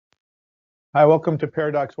Hi, welcome to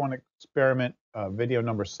PDX1 experiment video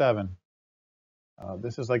number 7.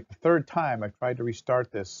 This is like the third time I tried to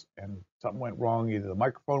restart this and something went wrong. Either the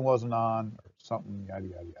microphone wasn't on or something, yada,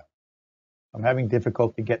 yada, yada. I'm having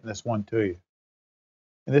difficulty getting this one to you.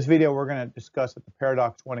 In this video, we're going to discuss that the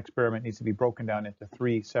PDX1 experiment needs to be broken down into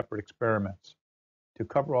 3 separate experiments to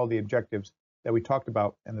cover all the objectives that we talked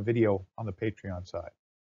about in the video on the Patreon side.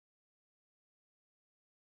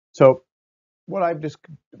 So what I've just,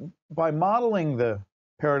 by modeling the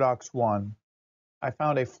PDX1, I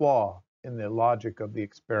found a flaw in the logic of the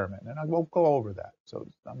experiment, and I won't go over that. So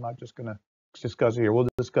I'm not just going to discuss it here. We'll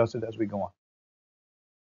discuss it as we go on.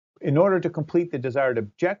 In order to complete the desired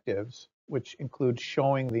objectives, which include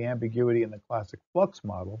showing the ambiguity in the classic flux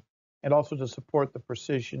model, and also to support the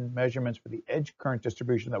precision measurements for the edge current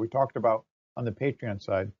distribution that we talked about on the Patreon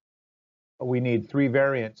side, we need 3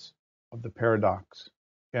 variants of the paradox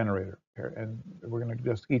generator. And we're going to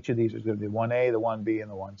discuss each of these. Is going to be the 1A, the 1B,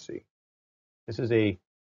 and the 1C. This is a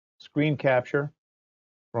screen capture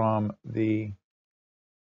from the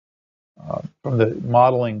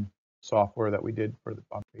modeling software that we did for the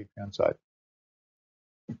on the Patreon side.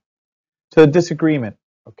 So disagreement,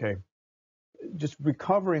 okay, just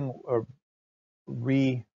recovering or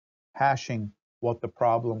rehashing what the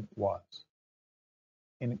problem was.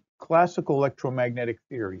 In classical electromagnetic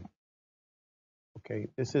theory, okay,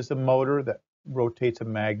 this is a motor that rotates a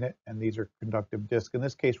magnet, and these are conductive discs. In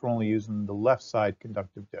this case, we're only using the left side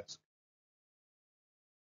conductive disc.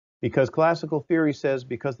 Because classical theory says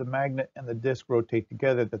because the magnet and the disc rotate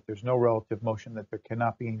together that there's no relative motion, that there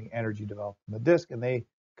cannot be any energy developed in the disc, and they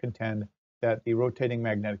contend that the rotating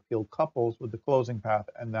magnetic field couples with the closing path,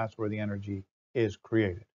 and that's where the energy is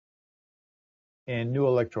created. In new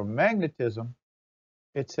electromagnetism,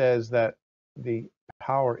 it says that the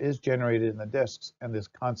power is generated in the discs, and this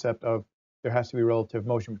concept of there has to be relative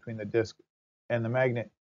motion between the disc and the magnet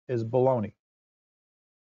is baloney.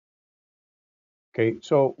 Okay,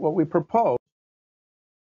 so what we propose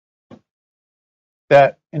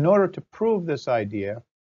that in order to prove this idea,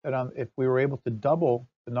 that if we were able to double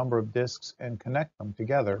the number of disks and connect them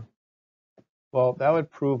together, well, that would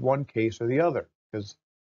prove one case or the other, because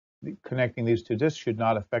connecting these 2 disks should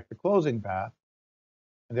not affect the closing path.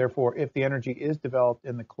 And therefore, if the energy is developed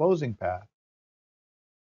in the closing path,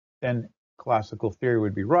 then classical theory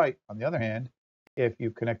would be right. On the other hand, if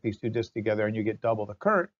you connect these 2 disks together and you get double the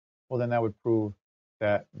current, well, then that would prove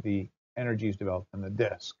that the energy is developed in the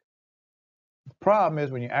disk. The problem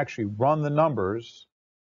is when you actually run the numbers,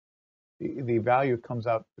 the value comes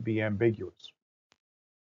out to be ambiguous.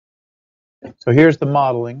 So here's the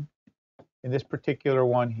modeling. In this particular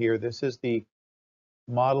one here, this is the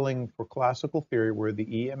modeling for classical theory where the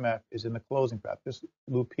EMF is in the closing path. This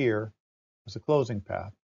loop here is the closing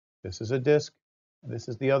path. This is a disk, and this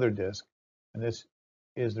is the other disk. And this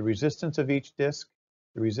is the resistance of each disk,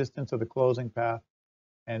 the resistance of the closing path,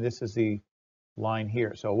 and this is the line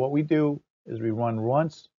here. So what we do is we run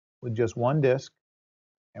once with just 1 disk,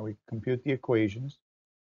 and we compute the equations,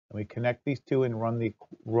 and we connect these 2 and run the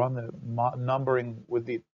numbering with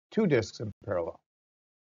the 2 disks in parallel.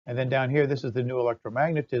 And then down here, this is the new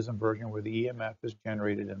electromagnetism version where the EMF is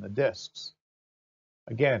generated in the disks.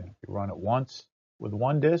 Again, we run it once with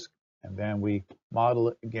 1 disk, and then we model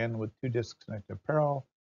it again with 2 disks connected in parallel.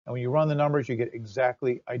 And when you run the numbers, you get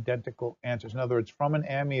exactly identical answers. In other words, from an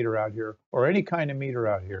ammeter out here, or any kind of meter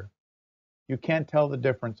out here, you can't tell the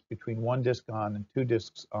difference between 1 disk on and 2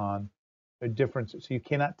 disks on. The difference, so you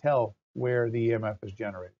cannot tell where the EMF is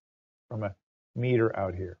generated from a meter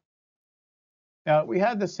out here. Now, we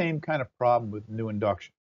had the same kind of problem with new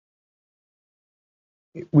induction.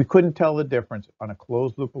 We couldn't tell the difference on a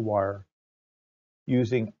closed loop of wire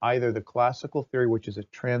using either the classical theory, which is a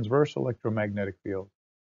transverse electromagnetic field,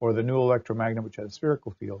 or the new electromagnet, which has a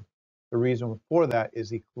spherical field. The reason for that is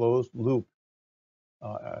the closed loop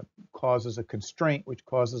causes a constraint, which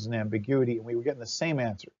causes an ambiguity, and we were getting the same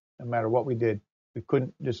answer no matter what we did. We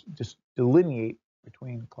couldn't just delineate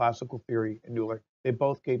between classical theory and new electromagnetic. They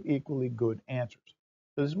both gave equally good answers.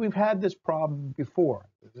 So we've had this problem before.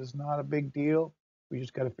 This is not a big deal. We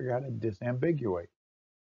just got to figure out how to disambiguate.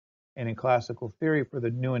 And in classical theory, for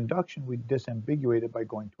the new induction, we disambiguated by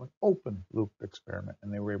going to an open loop experiment,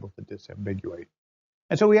 and they were able to disambiguate.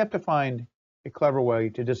 And so we have to find a clever way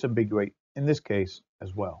to disambiguate in this case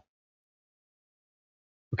as well.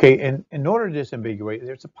 Okay, and in order to disambiguate,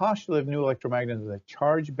 there's a postulate of new electromagnetism as a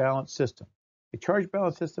charge balance system. A charge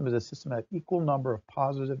balance system is a system that has equal number of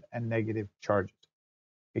positive and negative charges.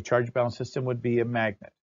 A charge balance system would be a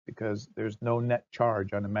magnet because there's no net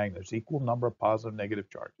charge on a magnet. There's equal number of positive and negative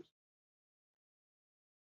charges.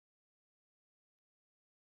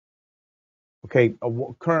 Okay,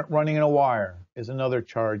 current running in a wire is another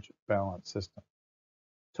charge balance system.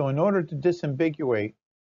 So in order to disambiguate,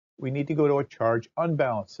 we need to go to a charge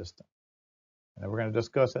unbalanced system. And we're going to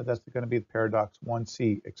discuss that. That's going to be the paradox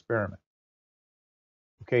 1C experiment.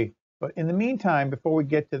 Okay, but in the meantime, before we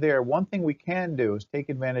get to there, one thing we can do is take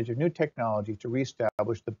advantage of new technology to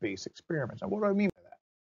reestablish the base experiments. Now, what do I mean by that?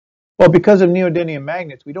 Well, because of neodymium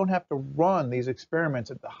magnets, we don't have to run these experiments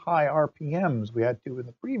at the high RPMs we had to in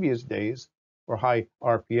the previous days, or high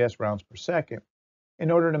RPS rounds per second,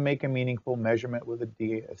 in order to make a meaningful measurement with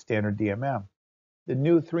a standard DMM. The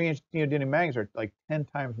new 3-inch neodymium magnets are like 10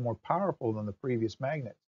 times more powerful than the previous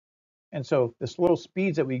magnets. And so the slow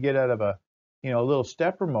speeds that we get out of a little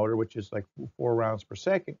stepper motor, which is like 4 rounds per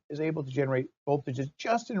second, is able to generate voltages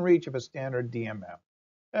just in reach of a standard DMM,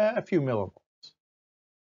 a few millivolts.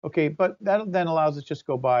 Okay, but that then allows us just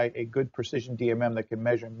go buy a good precision DMM that can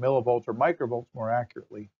measure millivolts or microvolts more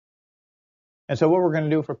accurately. And so what we're going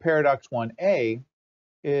to do for paradox 1A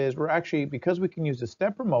is we're actually, because we can use the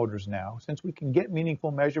stepper motors now, since we can get meaningful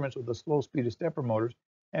measurements with the slow speed of stepper motors,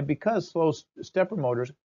 and because slow stepper motors,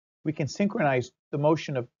 we can synchronize the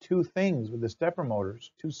motion of two things with the stepper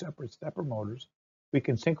motors, two separate stepper motors. We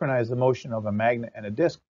can synchronize the motion of a magnet and a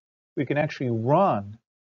disk. We can actually run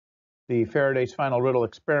the Faraday's final riddle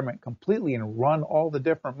experiment completely and run all the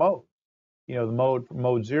different modes. The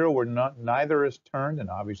mode 0 where neither is turned, and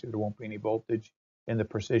obviously there won't be any voltage in the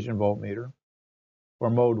precision voltmeter. Or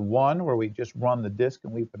mode 1 where we just run the disk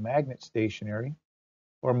and leave the magnet stationary.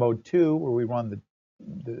 Or mode 2 where we run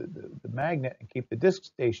the magnet and keep the disk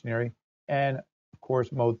stationary. And of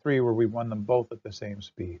course mode 3 where we run them both at the same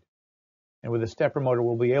speed. And with a stepper motor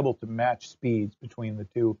we'll be able to match speeds between the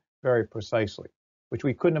two very precisely, which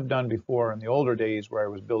we couldn't have done before in the older days where I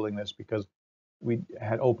was building this, because we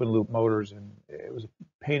had open loop motors and it was a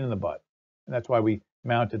pain in the butt. And that's why we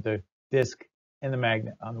mounted the disk and the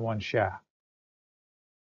magnet on one shaft.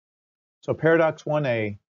 So paradox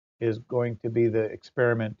 1A is going to be the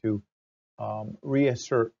experiment to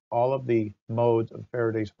reassert all of the modes of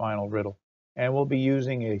Faraday's final riddle. And we'll be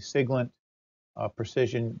using a Siglent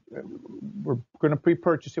precision. We're going to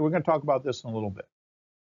pre-purchase it. We're going to talk about this in a little bit.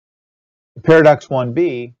 Paradox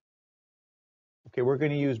 1B, okay, we're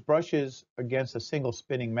going to use brushes against a single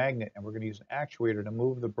spinning magnet, and we're going to use an actuator to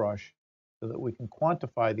move the brush so that we can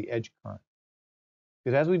quantify the edge current.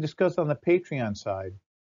 Because as we discussed on the Patreon side,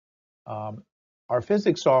 our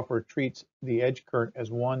physics software treats the edge current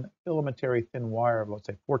as one filamentary thin wire of, let's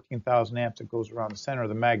say, 14,000 amps that goes around the center of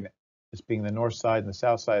the magnet, this being the north side and the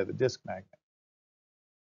south side of the disk magnet.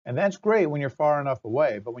 And that's great when you're far enough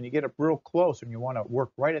away, but when you get up real close and you want to work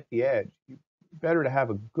right at the edge, it's better to have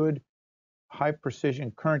a good high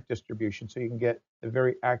precision current distribution so you can get a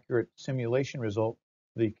very accurate simulation result,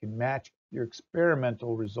 so you can match your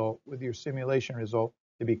experimental result with your simulation result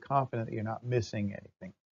to be confident that you're not missing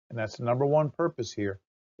anything. And that's the number one purpose here,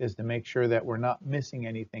 is to make sure that we're not missing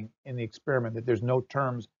anything in the experiment, that there's no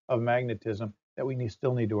terms of magnetism that we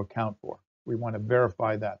still need to account for. We want to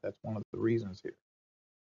verify that. That's one of the reasons here.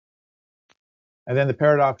 And then the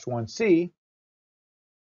paradox 1C,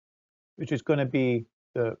 which is going to be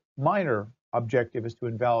the minor objective, is to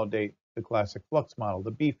invalidate the classic flux model,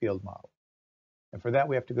 the B field model. And for that,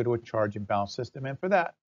 we have to go to a charge imbalance system. And for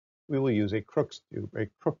that, we will use a Crookes tube, a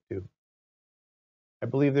Crook tube. I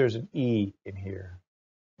believe there's an E in here.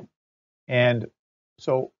 And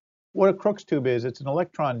so what a Crookes tube is, it's an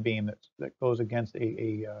electron beam that goes against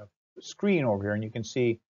a screen over here. And you can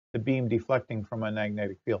see the beam deflecting from a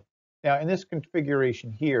magnetic field. Now, in this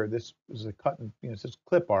configuration here, this is a cut and, this is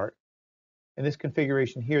clip art. In this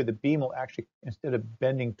configuration here, the beam will actually, instead of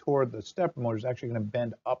bending toward the stepper motor, is actually going to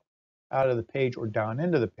bend up out of the page or down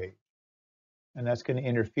into the page. And that's going to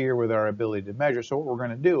interfere with our ability to measure. So what we're going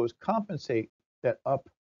to do is compensate that up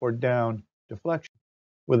or down deflection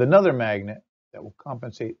with another magnet that will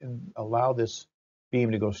compensate and allow this beam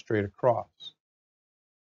to go straight across.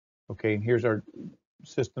 Okay, and here's our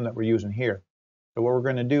system that we're using here. So what we're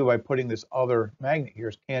going to do by putting this other magnet here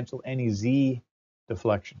is cancel any Z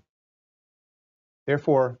deflection.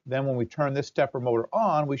 Therefore, then when we turn this stepper motor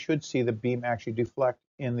on, we should see the beam actually deflect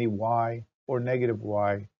in the Y or negative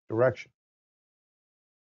Y direction.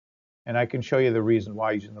 And I can show you the reason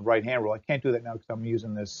why using the right hand rule. I can't do that now because I'm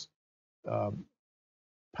using this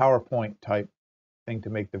PowerPoint type thing to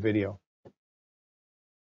make the video.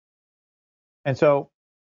 And so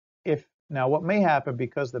now what may happen,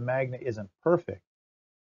 because the magnet isn't perfect,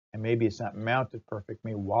 and maybe it's not mounted perfect,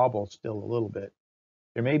 may wobble still a little bit.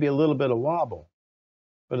 There may be a little bit of wobble,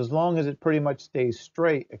 but as long as it pretty much stays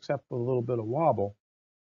straight, except for a little bit of wobble,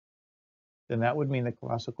 then that would mean the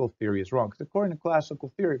classical theory is wrong. Because according to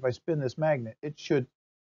classical theory, if I spin this magnet, it should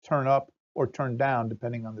turn up or turn down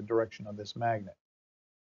depending on the direction of this magnet.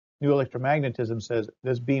 New electromagnetism says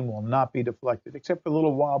this beam will not be deflected, except for a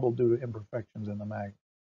little wobble due to imperfections in the magnet.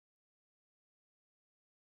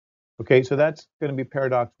 Okay, so that's going to be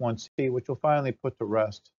paradox 1c, which will finally put to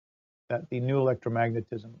rest that the new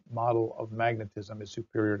electromagnetism model of magnetism is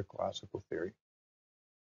superior to classical theory.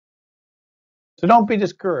 So don't be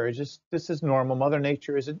discouraged. This is normal. Mother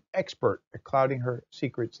Nature is an expert at clouding her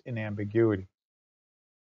secrets in ambiguity.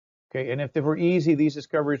 Okay, and if they were easy, these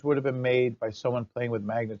discoveries would have been made by someone playing with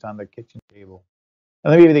magnets on their kitchen table.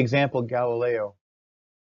 Now, let me give you the example of Galileo.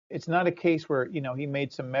 It's not a case where, he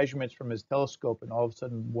made some measurements from his telescope and all of a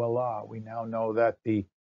sudden, voila, we now know that the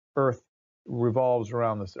Earth revolves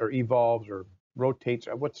around this, or evolves, or rotates.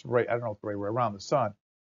 What's right? I don't know what the right way around the sun.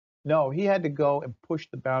 No, he had to go and push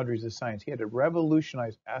the boundaries of science. He had to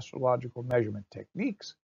revolutionize astrological measurement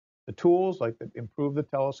techniques, the tools like that improve the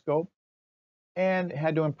telescope, and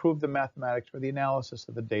had to improve the mathematics for the analysis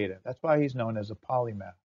of the data. That's why he's known as a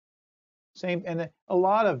polymath. Same, and a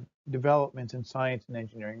lot of developments in science and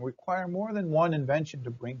engineering require more than one invention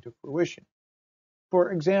to bring to fruition.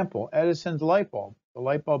 For example, Edison's light bulb. The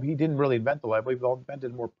light bulb, he didn't really invent the light bulb, he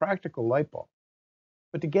invented a more practical light bulb.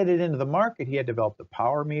 But to get it into the market, he had developed the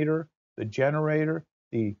power meter, the generator,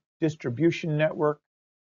 the distribution network,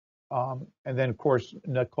 and then, of course,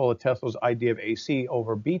 Nikola Tesla's idea of AC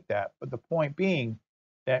overbeat that. But the point being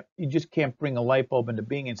that you just can't bring a light bulb into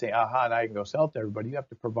being and say, aha, now I can go sell it to everybody. You have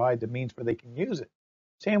to provide the means where they can use it.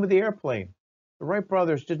 Same with the airplane. The Wright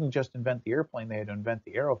brothers didn't just invent the airplane, they had to invent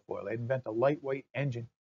the aerofoil. They had to invent a lightweight engine.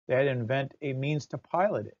 They had to invent a means to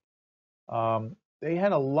pilot it. They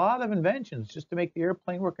had a lot of inventions just to make the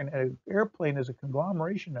airplane work. And an airplane is a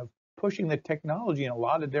conglomeration of pushing the technology in a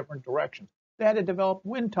lot of different directions. They had to develop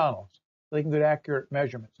wind tunnels so they can get accurate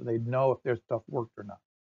measurements so they'd know if their stuff worked or not.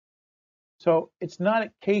 So it's not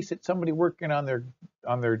a case that somebody working on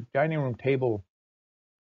their dining room table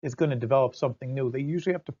is going to develop something new. They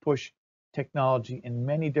usually have to push technology in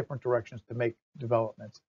many different directions to make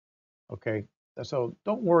developments. Okay, so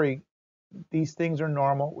don't worry. These things are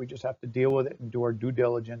normal. We just have to deal with it and do our due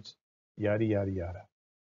diligence, yada, yada, yada.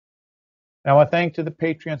 Now, I want to thank to the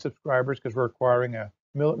Patreon subscribers because we're acquiring a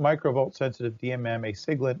microvolt sensitive DMM, a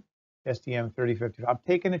Siglent STM3050. I'm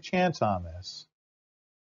taking a chance on this.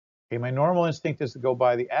 Okay, my normal instinct is to go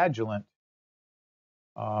by the Agilent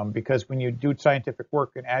because when you do scientific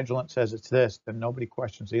work and Agilent says it's this, then nobody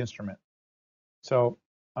questions the instrument. So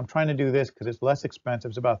I'm trying to do this because it's less expensive.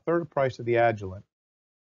 It's about a third the price of the Agilent.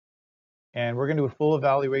 And we're going to do a full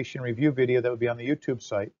evaluation review video that will be on the YouTube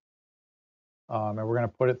site. And we're going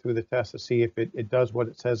to put it through the test to see if it does what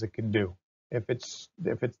it says it can do. If it's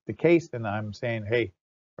the case, then I'm saying, hey,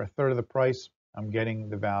 for a third of the price, I'm getting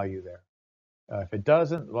the value there. If it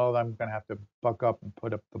doesn't, well, I'm going to have to buck up and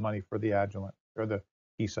put up the money for the Agilent or the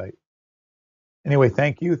Keysight. Anyway,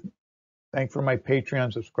 thank you. Thank for my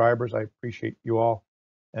Patreon subscribers. I appreciate you all.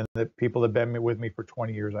 And the people that have been with me for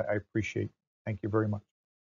 20 years, I appreciate. Thank you very much.